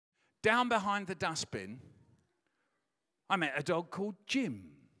Down behind the dustbin, I met a dog called Jim.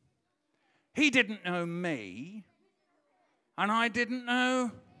 He didn't know me, and I didn't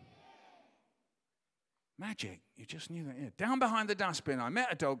know magic. You just knew that. Yeah. Down behind the dustbin, I met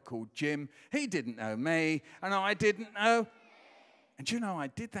a dog called Jim. He didn't know me, and I didn't know. And you know, I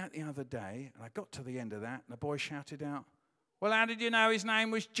did that the other day, and I got to the end of that, and the boy shouted out, "Well, how did you know his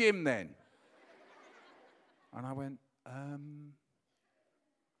name was Jim then?" And I went,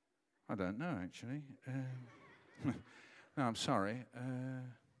 I don't know, actually. No, I'm sorry.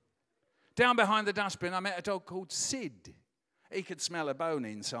 Down behind the dustbin, I met a dog called Sid. He could smell a bone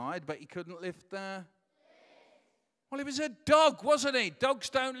inside, but he couldn't lift the... Well, he was a dog, wasn't he? Dogs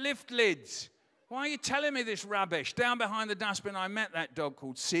don't lift lids. Why are you telling me this rubbish? Down behind the dustbin, I met that dog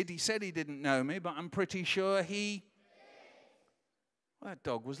called Sid. He said he didn't know me, but I'm pretty sure he... Well, that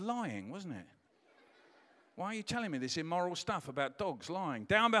dog was lying, wasn't it? Why are you telling me this immoral stuff about dogs lying?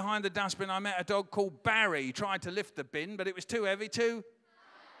 Down behind the dustbin, I met a dog called Barry. He tried to lift the bin, but it was too heavy to...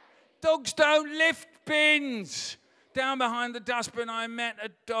 Dogs don't lift bins. Down behind the dustbin, I met a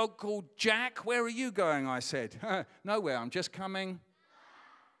dog called Jack. Where are you going, I said. Nowhere, I'm just coming.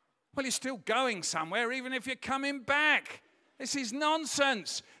 Well, you're still going somewhere, even if you're coming back. This is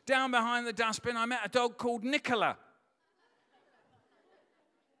nonsense. Down behind the dustbin, I met a dog called Nicola.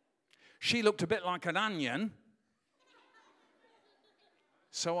 She looked a bit like an onion.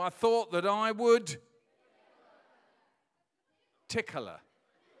 So I thought that I would tickle her.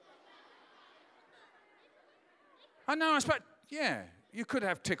 I know, I suppose, yeah, you could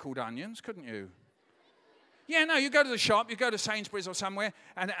have tickled onions, couldn't you? Yeah, no, you go to the shop, you go to Sainsbury's or somewhere,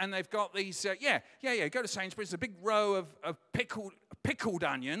 and they've got these, go to Sainsbury's, a big row of pickled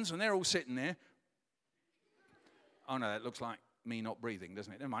onions, and they're all sitting there. Oh, no, that looks like me not breathing,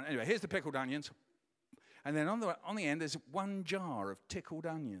 doesn't it? Never mind. Anyway, here's the pickled onions. And then on the end, there's one jar of tickled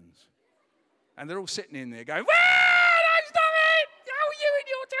onions. And they're all sitting in there going, "Well, stop it! Oh, you and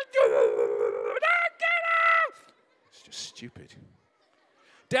your get out!" It's just stupid.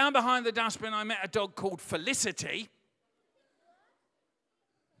 Down behind the dustbin, I met a dog called Felicity.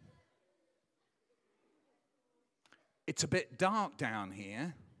 It's a bit dark down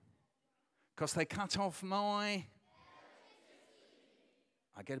here because they cut off my...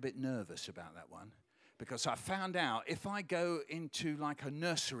 I get a bit nervous about that one because I found out if I go into like a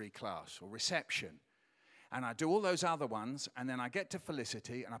nursery class or reception and I do all those other ones and then I get to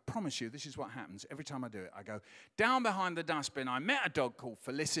Felicity, and I promise you this is what happens every time I do it. I go, down behind the dustbin, I met a dog called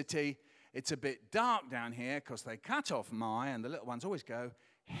Felicity. It's a bit dark down here because they cut off my, and the little ones always go,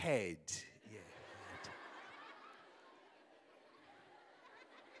 head. Yeah,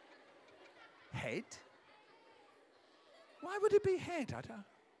 head. Head? Why would it be head? I don't...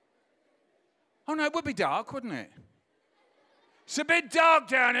 Oh, no, it would be dark, wouldn't it? It's a bit dark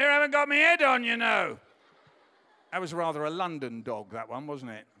down here. I haven't got my head on, you know. That was rather a London dog, that one,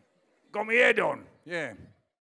 wasn't it? Got my head on, yeah.